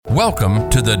Welcome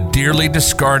to the Dearly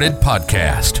Discarded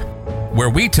podcast,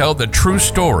 where we tell the true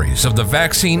stories of the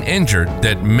vaccine injured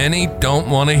that many don't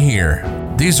want to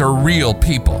hear. These are real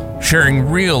people sharing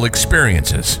real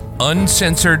experiences,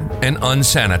 uncensored and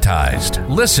unsanitized.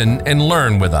 Listen and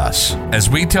learn with us as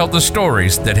we tell the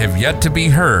stories that have yet to be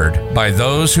heard by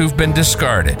those who've been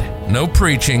discarded. No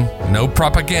preaching, no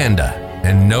propaganda,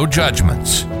 and no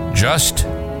judgments. Just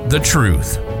the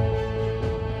truth.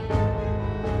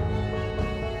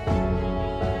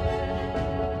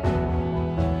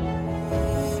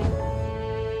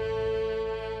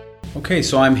 Okay,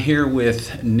 so I'm here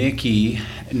with Nikki.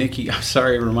 Nikki, I'm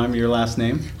sorry, remind me your last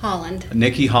name? Holland.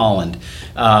 Nikki Holland.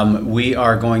 We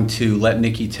are going to let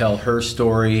Nikki tell her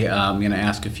story. I'm going to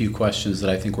ask a few questions that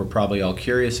I think we're probably all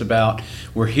curious about.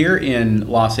 We're here in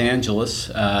Los Angeles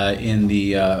in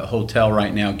the hotel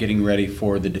right now getting ready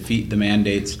for the Defeat the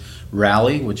Mandates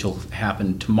rally, which will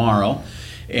happen tomorrow.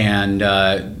 And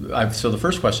so the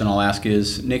first question I'll ask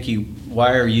is, Nikki,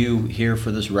 why are you here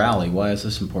for this rally? Why is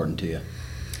this important to you?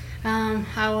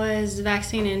 I was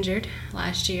vaccine injured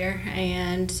last year,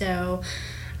 and so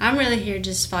I'm really here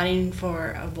just fighting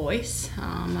for a voice.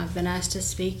 I've been asked to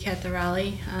speak at the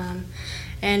rally,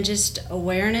 and just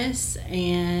awareness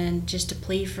and just a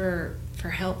plea for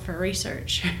help, for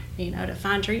research, to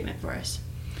find treatment for us.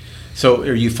 So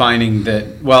are you finding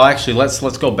that, well, actually,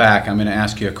 let's go back. I'm going to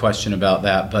ask you a question about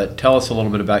that, but tell us a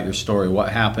little bit about your story. What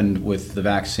happened with the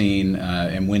vaccine,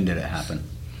 and when did it happen?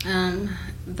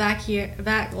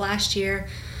 Back last year,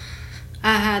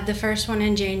 I had the first one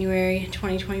in January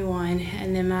 2021,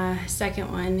 and then my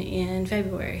second one in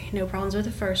February. No problems with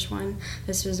the first one.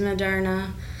 This was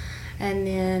Moderna, and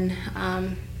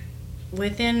then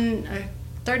within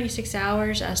 36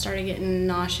 hours, I started getting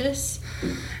nauseous,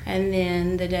 and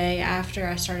then the day after,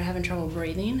 I started having trouble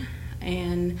breathing.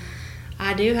 And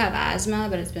I do have asthma,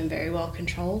 but it's been very well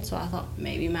controlled, so I thought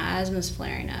maybe my asthma's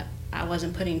flaring up. I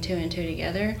wasn't putting two and two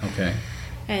together. Okay.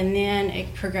 And then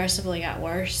it progressively got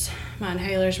worse. My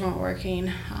inhalers weren't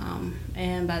working,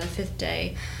 and by the fifth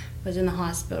day, was in the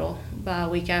hospital. By a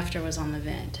week after, was on the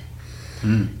vent.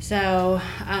 So,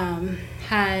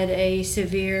 had a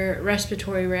severe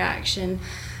respiratory reaction,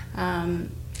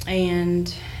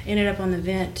 and ended up on the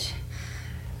vent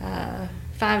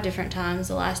 5 different times.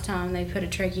 The last time they put a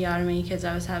tracheotomy because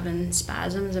I was having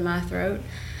spasms in my throat.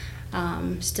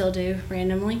 Still do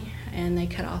randomly, and they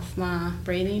cut off my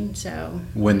breathing. So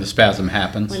when the spasm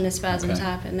happens? When the spasms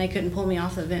happen, they couldn't pull me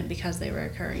off the vent because they were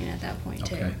occurring at that point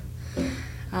too.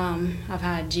 I've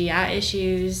had GI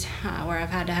issues where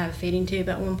I've had to have a feeding tube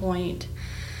at one point.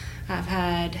 I've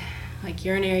had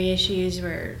urinary issues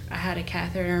where I had a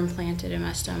catheter implanted in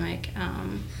my stomach.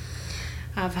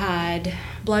 I've had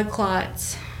blood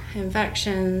clots,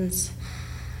 infections,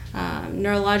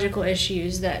 neurological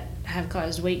issues that have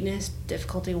caused weakness,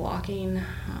 difficulty walking,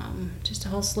 just a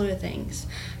whole slew of things.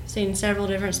 Seen several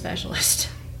different specialists.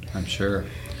 I'm sure.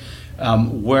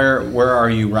 Where are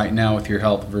you right now with your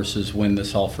health versus when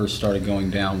this all first started going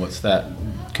down? What's that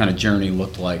kind of journey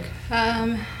looked like?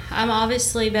 I'm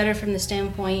obviously better from the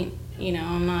standpoint,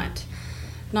 I'm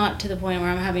not to the point where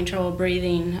I'm having trouble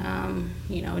breathing,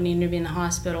 needing to be in the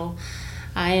hospital.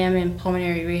 I am in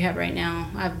pulmonary rehab right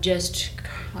now. I've just,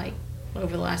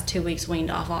 over the last 2 weeks,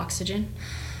 weaned off oxygen.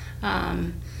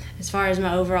 As far as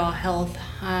my overall health,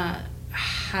 I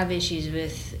have issues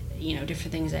with,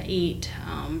 different things I eat.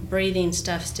 Breathing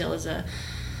stuff still is a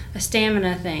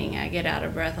stamina thing. I get out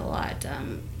of breath a lot.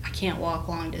 I can't walk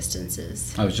long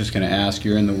distances. I was just going to ask,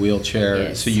 you're in the wheelchair,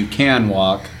 Yes. So you can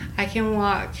walk. I can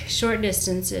walk short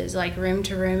distances, like room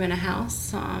to room in a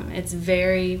house. It's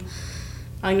very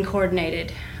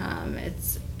uncoordinated.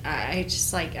 I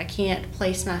can't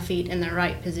place my feet in the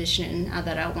right position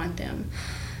that I want them.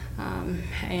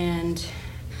 And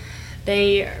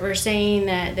they were saying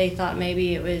that they thought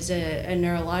maybe it was a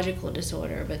neurological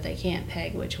disorder, but they can't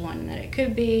peg which one that it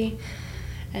could be.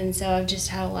 And so I've just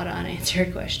had a lot of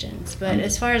unanswered questions. But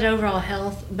as far as overall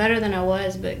health, better than I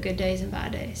was, but good days and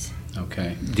bad days.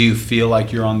 Okay. Do you feel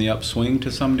like you're on the upswing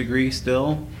to some degree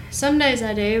still? Some days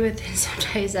I do, but then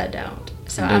some days I don't.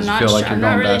 So I'm not sure. I'm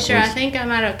not really sure. I think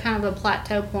I'm at a kind of a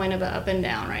plateau point of up and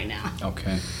down right now.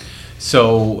 Okay.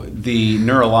 So the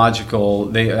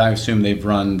neurological, I assume they've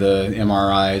run the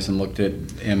MRIs and looked at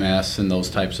MS and those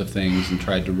types of things and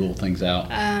tried to rule things out.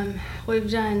 We've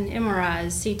done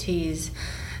MRIs, CTs.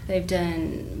 They've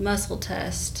done muscle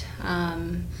tests.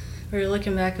 We were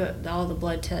looking back at all the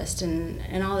blood tests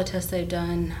and all the tests they've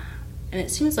done, and it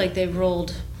seems like they've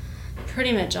ruled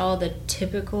pretty much all the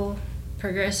typical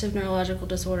progressive neurological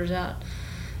disorders out.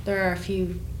 There are a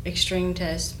few extreme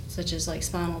tests, such as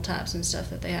spinal taps and stuff,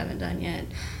 that they haven't done yet.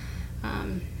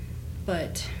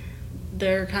 but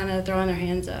they're kind of throwing their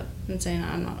hands up and saying,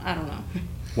 I don't know.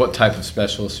 What type of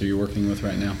specialists are you working with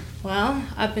right now? Well,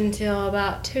 up until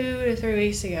about 2 to 3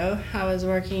 weeks ago, I was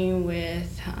working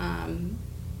with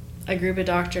a group of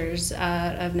doctors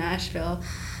out of Nashville,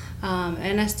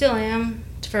 and I still am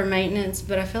for maintenance,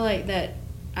 but I feel like that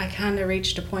I kind of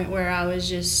reached a point where I was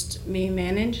just being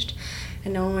managed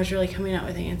and no one was really coming up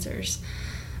with answers.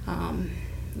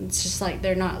 It's just like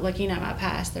they're not looking at my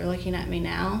past, they're looking at me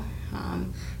now,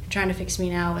 trying to fix me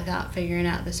now without figuring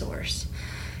out the source.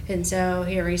 And so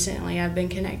here recently I've been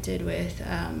connected with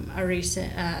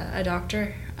a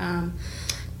doctor,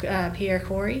 Pierre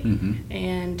Corey,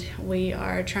 and we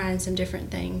are trying some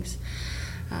different things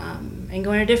and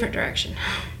going a different direction.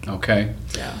 Okay.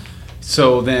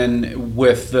 So then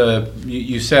with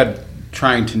you said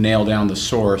trying to nail down the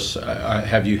source,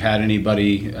 have you had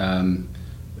anybody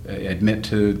admit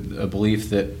to a belief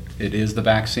that it is the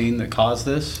vaccine that caused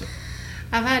this?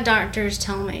 I've had doctors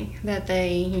tell me that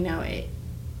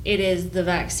it is the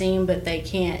vaccine, but they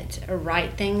can't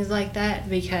write things like that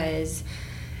because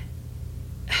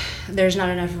there's not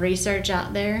enough research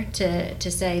out there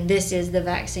to say this is the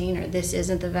vaccine or this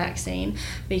isn't the vaccine,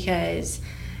 because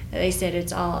they said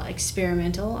it's all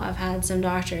experimental. I've had some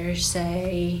doctors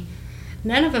say,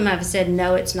 none of them have said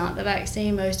no, it's not the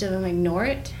vaccine. Most of them ignore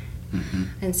it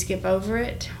and skip over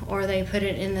it, or they put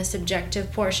it in the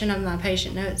subjective portion of my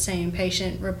patient notes saying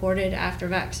patient reported after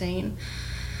vaccine.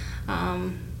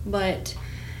 But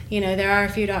there are a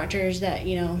few doctors that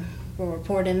will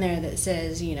report in there that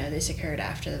says this occurred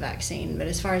after the vaccine. But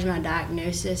as far as my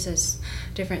diagnosis as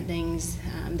different things,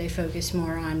 they focus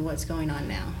more on what's going on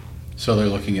now. So they're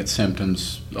looking at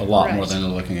symptoms a lot more Right. than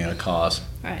they're looking at a cause.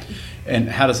 Right. And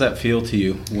how does that feel to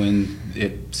you when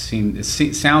it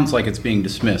sounds like it's being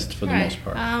dismissed for the Right. most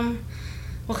part?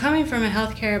 Well, coming from a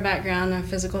healthcare background, I'm a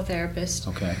physical therapist.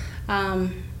 Okay.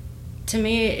 To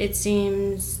me, it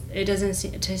doesn't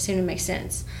seem to make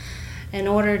sense. In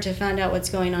order to find out what's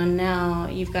going on now,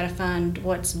 you've got to find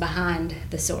what's behind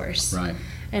the source. Right.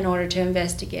 In order to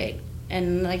investigate.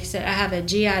 And like I said, I have a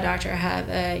GI doctor, I have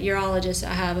a urologist,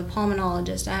 I have a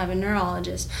pulmonologist, I have a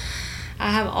neurologist.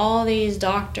 I have all these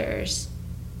doctors,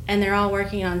 and they're all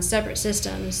working on separate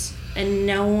systems, and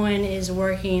no one is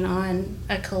working on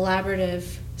a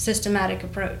collaborative, systematic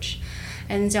approach.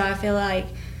 And so I feel like,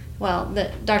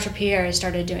 Dr. Pierre has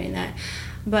started doing that,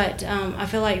 but I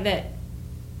feel like that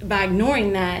by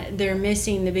ignoring that, they're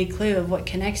missing the big clue of what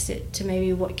connects it to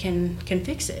maybe what can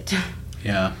fix it.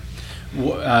 Yeah.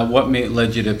 What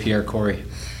led you to Pierre Corey?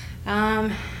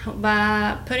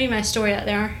 By putting my story out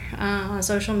there on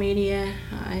social media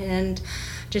and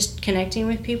just connecting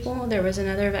with people. There was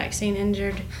another vaccine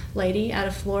injured lady out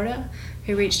of Florida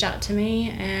who reached out to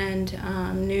me and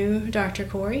knew Dr.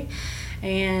 Corey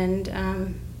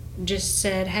and just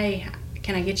said, hey,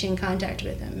 can I get you in contact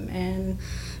with him? And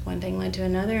one thing led to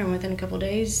another, and within a couple of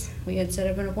days, we had set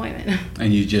up an appointment.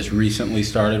 And you just recently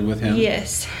started with him?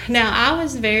 Yes. Now, I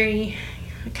was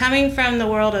coming from the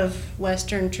world of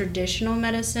Western traditional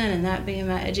medicine, and that being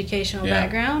my educational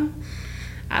background,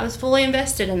 I was fully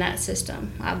invested in that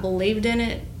system. I believed in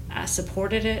it. I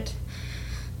supported it.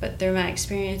 But through my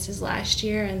experiences last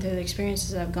year and through the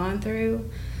experiences I've gone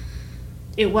through,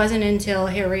 it wasn't until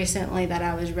here recently that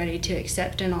I was ready to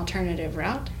accept an alternative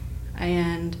route.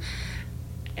 And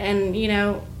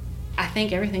I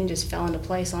think everything just fell into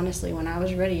place, honestly. When I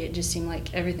was ready, it just seemed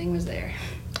like everything was there.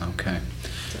 Okay.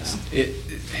 So.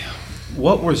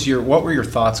 What were your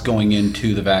thoughts going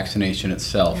into the vaccination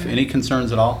itself? Any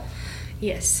concerns at all?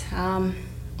 Yes.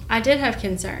 I did have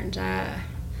concerns. I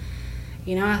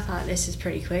thought this is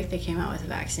pretty quick. They came out with a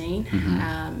vaccine.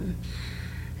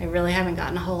 They really haven't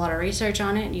gotten a whole lot of research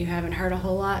on it. You haven't heard a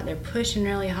whole lot. They're pushing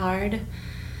really hard.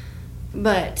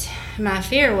 But my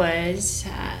fear was,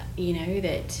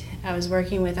 that I was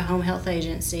working with a home health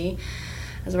agency.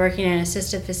 I was working in an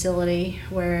assisted facility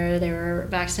where they were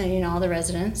vaccinating all the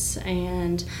residents,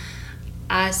 and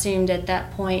I assumed at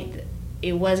that point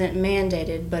it wasn't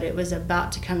mandated, but it was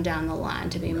about to come down the line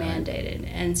to be mandated,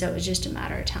 and so it was just a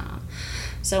matter of time.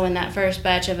 So when that first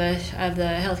batch of the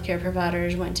healthcare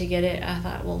providers went to get it, I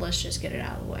thought, well, let's just get it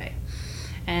out of the way.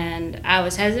 And I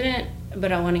was hesitant,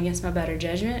 but I went against my better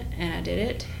judgment, and I did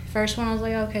it. First one, I was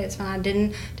like, okay, it's fine.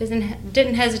 Didn't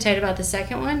hesitate about the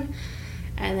second one,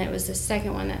 and it was the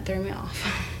second one that threw me off.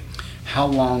 How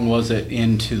long was it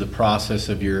into the process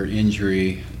of your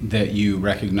injury that you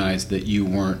recognized that you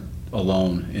weren't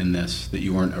alone in this, that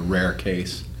you weren't a rare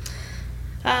case?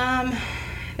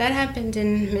 That happened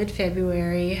in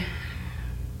mid-February. It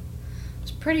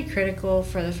was pretty critical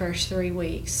for the first 3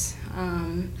 weeks.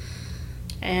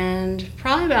 And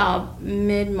probably about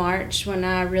mid-March when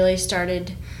I really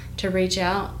started to reach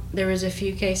out, there was a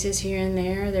few cases here and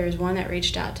there. There was one that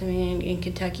reached out to me in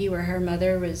Kentucky where her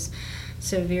mother was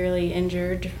severely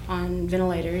injured on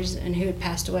ventilators and who had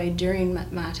passed away during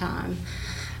my time.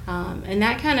 And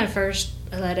that kind of first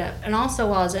led up. And also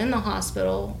while I was in the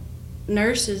hospital,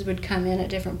 nurses would come in at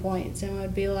different points and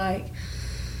would be like,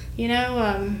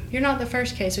 you're not the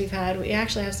first case we've had. We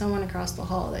actually have someone across the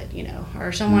hall that,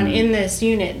 or someone in this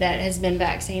unit that has been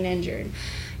vaccine injured,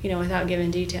 without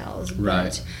giving details. Right.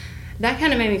 But that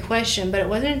kind of made me question, but it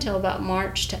wasn't until about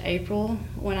March to April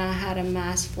when I had a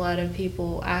mass flood of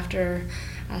people after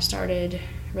I started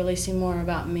releasing more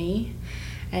about me.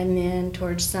 And then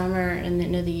towards summer and the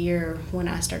end of the year when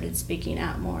I started speaking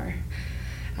out more,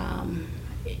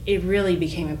 it really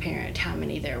became apparent how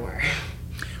many there were.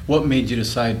 What made you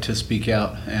decide to speak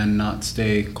out and not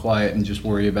stay quiet and just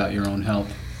worry about your own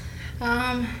health?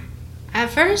 At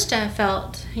first I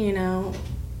felt,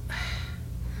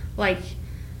 like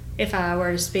if I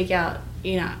were to speak out,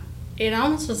 it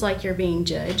almost was like you're being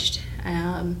judged.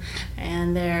 And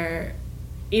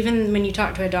even when you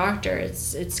talk to a doctor,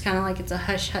 it's kind of like it's a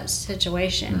hush-hush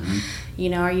situation.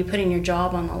 Mm-hmm. Are you putting your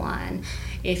job on the line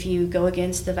if you go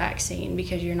against the vaccine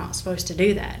because you're not supposed to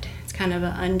do that? It's kind of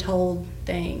an untold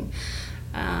thing.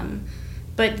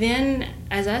 But then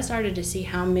as I started to see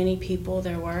how many people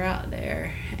there were out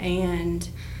there and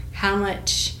how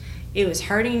much it was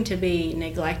hurting to be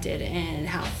neglected and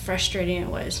how frustrating it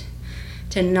was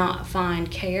to not find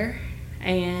care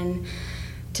and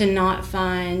to not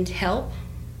find help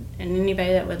and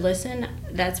anybody that would listen,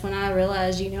 that's when I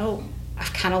realized,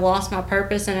 I've kind of lost my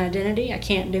purpose and identity. I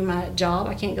can't do my job.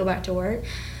 I can't go back to work.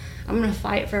 I'm going to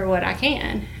fight for what I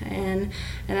can. And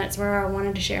that's where I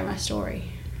wanted to share my story.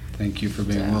 Thank you for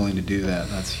being willing to do that.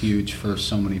 That's huge for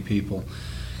so many people.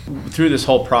 Through this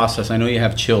whole process, I know you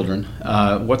have children.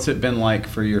 What's it been like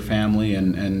for your family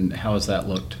and how has that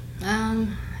looked?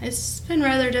 It's been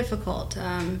rather difficult.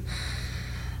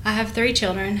 I have 3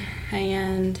 children,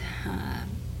 and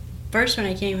first when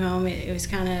I came home, it was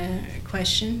kind of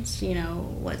questions,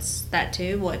 what's that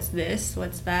tube, what's this,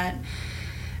 what's that,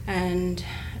 and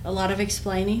a lot of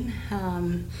explaining.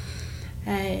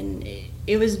 And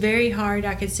it was very hard.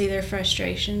 I could see their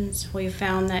frustrations. We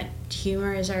found that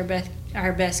humor is our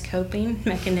best coping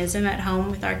mechanism at home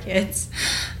with our kids.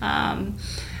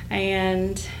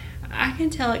 And I can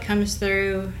tell it comes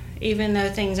through, even though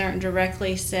things aren't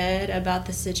directly said about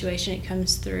the situation, it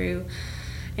comes through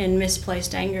in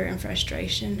misplaced anger and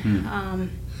frustration.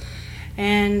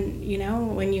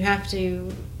 And, when you have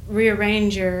to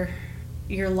rearrange your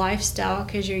lifestyle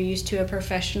because you're used to a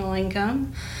professional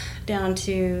income down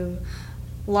to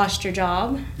lost your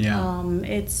job,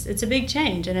 it's a big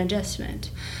change, an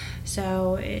adjustment.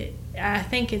 So I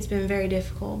think it's been very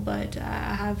difficult, but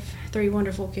I have 3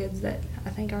 wonderful kids that I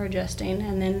think are adjusting.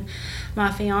 And then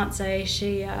my fiance,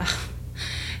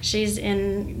 she's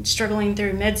struggling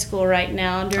through med school right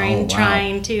now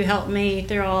trying to help me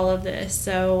through all of this.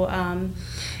 So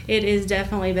it has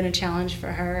definitely been a challenge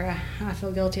for her. I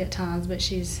feel guilty at times, but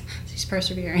she's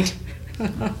persevering.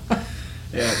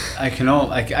 Yeah, I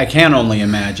can only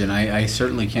imagine. I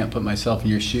certainly can't put myself in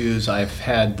your shoes. I've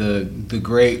had the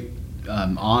great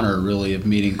honor, really, of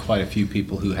meeting quite a few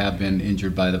people who have been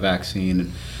injured by the vaccine.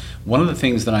 And one of the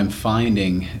things that I'm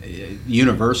finding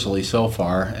universally so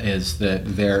far is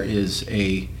that there is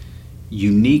a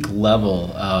unique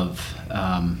level of,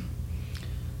 I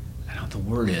don't know what the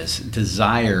word is,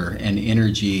 desire and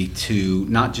energy to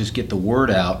not just get the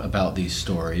word out about these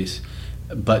stories,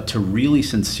 but to really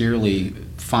sincerely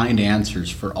find answers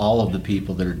for all of the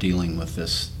people that are dealing with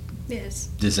this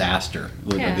disaster,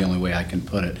 the only way I can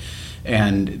put it.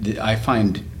 And I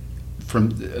find,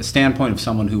 from a standpoint of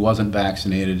someone who wasn't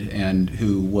vaccinated and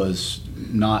who was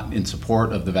not in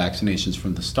support of the vaccinations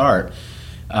from the start,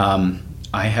 I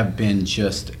have been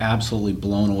just absolutely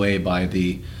blown away by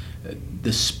the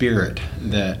spirit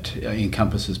that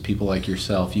encompasses people like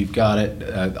yourself. You've got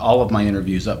it. All of my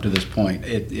interviews up to this point,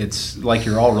 it's like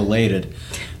you're all related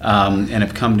and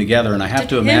have come together. And I have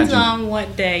to imagine. Depends on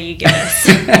what day you guess.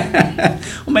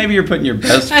 Well, maybe you're putting your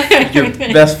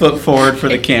best foot forward for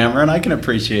the camera, and I can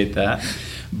appreciate that.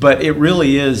 But it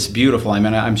really is beautiful. I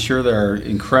mean, I'm sure there are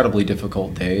incredibly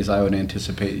difficult days. I would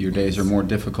anticipate your days are more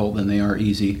difficult than they are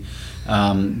easy.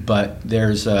 But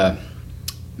there's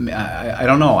I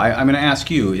don't know. I'm going to ask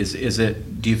you: Is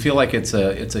it? Do you feel like it's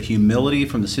a humility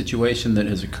from the situation that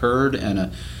has occurred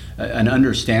and an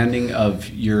understanding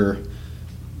of the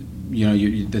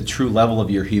true level of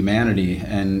your humanity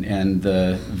and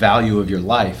the value of your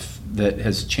life that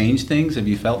has changed things? Have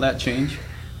you felt that change?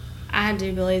 I I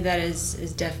do believe that is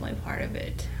definitely part of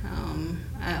it.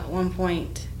 At one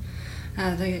point,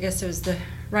 I guess it was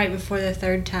right before the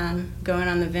third time going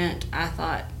on the vent, I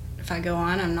thought, if I go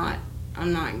on, I'm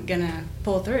not gonna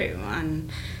pull through.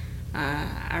 And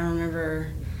I remember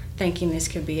thinking this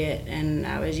could be it, and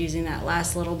I was using that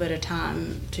last little bit of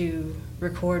time to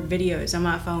record videos on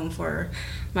my phone for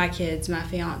my kids, my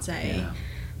fiance,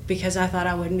 because I thought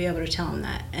I wouldn't be able to tell them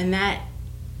that. And that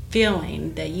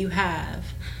feeling that you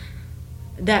have,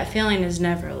 that feeling is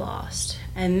never lost,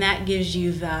 and that gives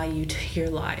you value to your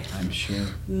life. I'm sure.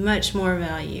 Much more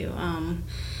value.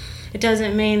 It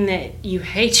doesn't mean that you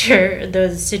hate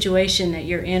the situation that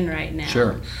you're in right now.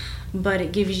 Sure. But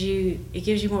it gives you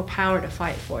more power to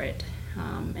fight for it,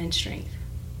 and strength.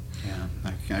 Yeah,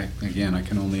 I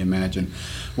can only imagine.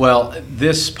 Well,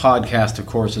 this podcast, of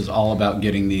course, is all about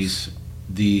getting these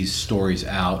stories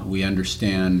out. We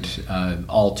understand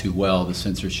all too well the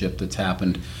censorship that's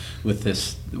happened with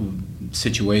this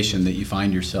situation that you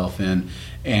find yourself in,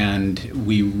 and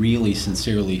we really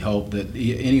sincerely hope that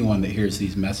anyone that hears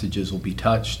these messages will be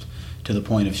touched to the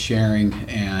point of sharing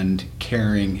and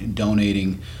caring,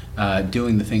 donating,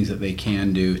 doing the things that they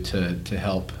can do to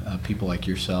help people like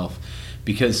yourself.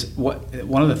 Because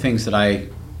one of the things that I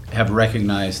have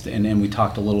recognized, and we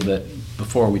talked a little bit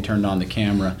before we turned on the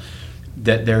camera,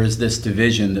 that there is this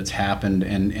division that's happened,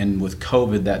 and with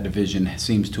COVID, that division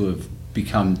seems to have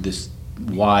become this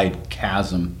wide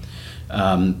chasm.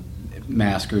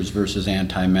 Maskers versus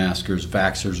anti-maskers,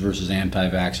 vaxxers versus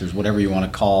anti-vaxxers, whatever you want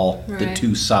to call the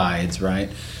two sides, right?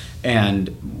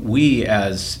 And we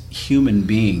as human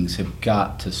beings have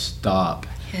got to stop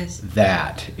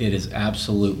that. It is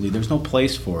absolutely, there's no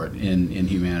place for it in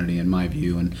humanity, in my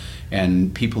view,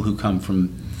 and people who come from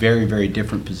very, very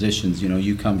different positions. You know,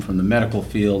 you come from the medical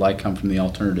field, I come from the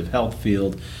alternative health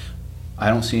field. I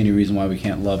don't see any reason why we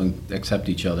can't love and accept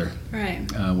each other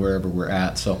wherever we're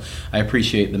at. So I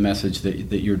appreciate the message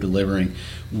that you're delivering.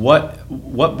 What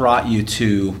brought you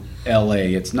to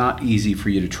LA? It's not easy for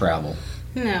you to travel.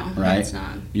 No, right? It's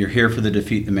not. You're here for the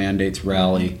Defeat the Mandates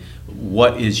rally.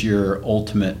 What is your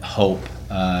ultimate hope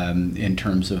in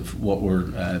terms of what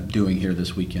we're doing here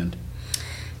this weekend?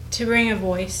 To bring a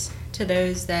voice to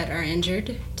those that are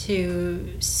injured,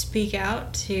 to speak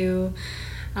out, to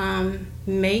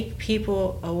make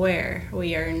people aware.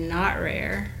 We are not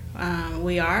rare.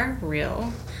 We are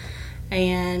real,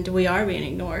 and we are being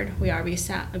ignored. We are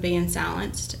being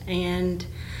silenced, and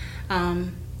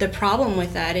the problem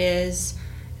with that is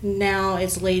now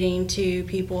it's leading to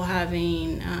people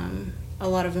having a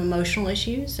lot of emotional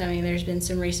issues. I mean, there's been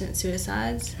some recent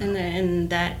suicides, and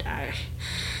that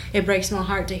it breaks my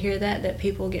heart to hear that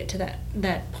people get to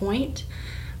that point.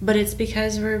 But it's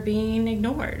because we're being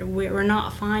ignored. We're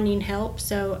not finding help.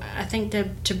 So I think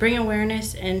to bring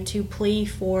awareness and to plea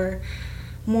for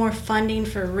more funding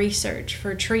for research,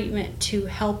 for treatment, to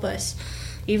help us,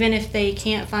 even if they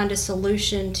can't find a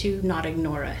solution, to not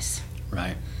ignore us.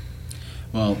 Right.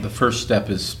 Well, the first step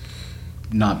is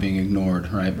not being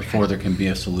ignored, right, before there can be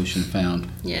a solution found.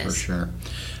 Yes. For sure.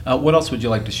 What else would you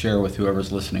like to share with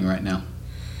whoever's listening right now?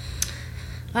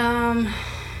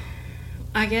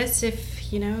 I guess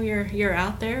if you're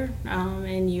out there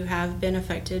and you have been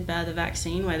affected by the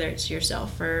vaccine, whether it's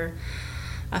yourself or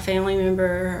a family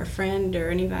member or a friend or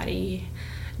anybody,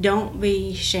 don't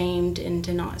be shamed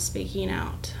into not speaking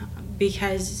out.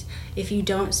 Because if you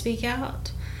don't speak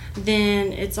out,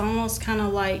 then it's almost kind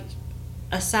of like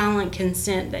a silent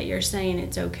consent that you're saying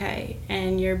it's okay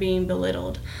and you're being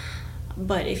belittled.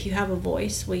 But if you have a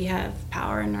voice, we have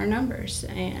power in our numbers.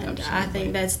 And absolutely. I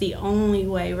think that's the only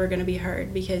way we're going to be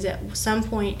heard, because at some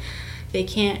point they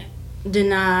can't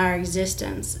deny our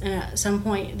existence. And at some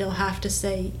point they'll have to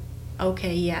say,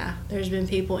 okay, yeah, there's been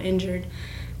people injured.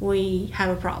 We have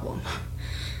a problem.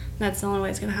 That's the only way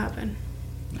it's going to happen.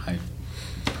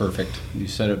 Perfect. You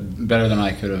said it better than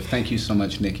I could have. Thank you so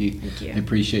much, Nikki. Thank you. I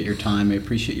appreciate your time. I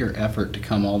appreciate your effort to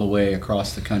come all the way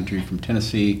across the country from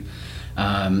Tennessee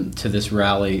to this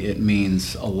rally. It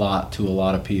means a lot to a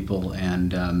lot of people,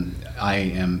 and I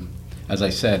am, as I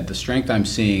said, the strength I'm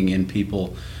seeing in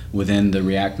people within the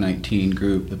React 19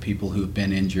 group, the people who've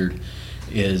been injured,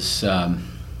 is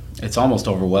it's almost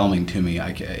overwhelming to me,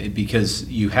 because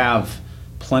you have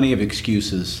plenty of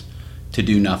excuses to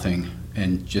do nothing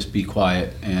and just be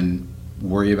quiet and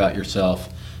worry about yourself.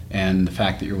 And the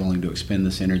fact that you're willing to expend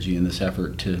this energy and this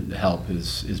effort to help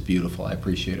is beautiful. I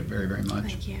appreciate it very, very much.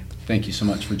 Thank you. Thank you so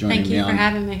much for joining me on. Thank you for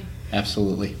having me.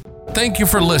 Absolutely. Thank you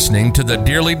for listening to the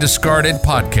Dearly Discarded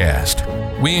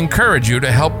podcast. We encourage you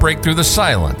to help break through the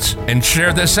silence and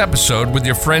share this episode with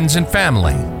your friends and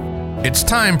family. It's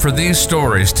time for these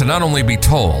stories to not only be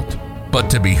told, but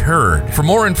to be heard. For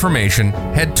more information,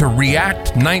 head to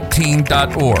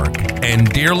react19.org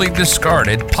and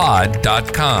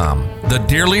dearlydiscardedpod.com. The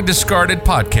Dearly Discarded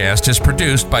podcast is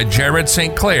produced by Jared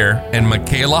St. Clair and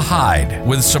Michaela Hyde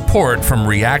with support from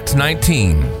React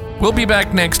 19. We'll be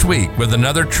back next week with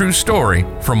another true story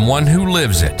from one who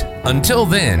lives it. Until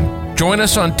then, join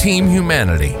us on Team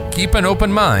Humanity. Keep an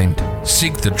open mind,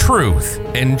 seek the truth,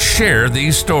 and share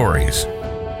these stories.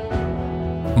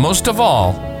 Most of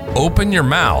all, open your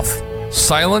mouth.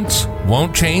 Silence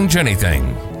won't change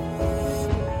anything.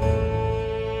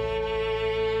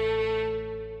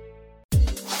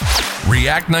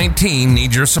 React 19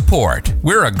 needs your support.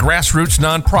 We're a grassroots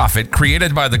nonprofit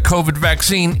created by the COVID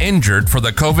vaccine injured for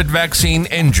the COVID vaccine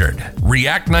injured.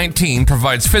 React 19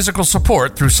 provides physical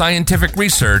support through scientific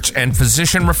research and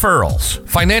physician referrals,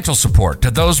 financial support to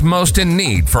those most in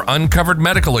need for uncovered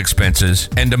medical expenses,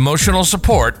 and emotional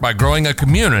support by growing a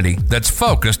community that's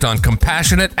focused on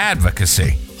compassionate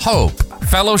advocacy, hope,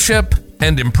 fellowship,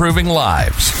 and improving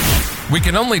lives. We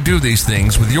can only do these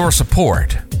things with your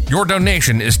support. Your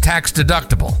donation is tax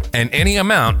deductible, and any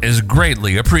amount is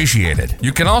greatly appreciated.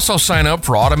 You can also sign up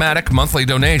for automatic monthly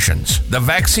donations. The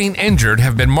vaccine injured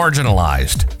have been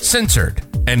marginalized, censored,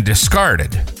 and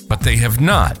discarded, but they have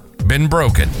not been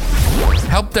broken.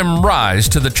 Help them rise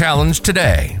to the challenge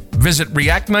today. Visit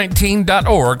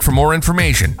react19.org for more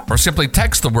information, or simply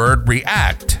text the word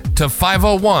REACT to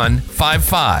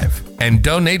 50155 and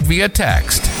donate via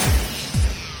text.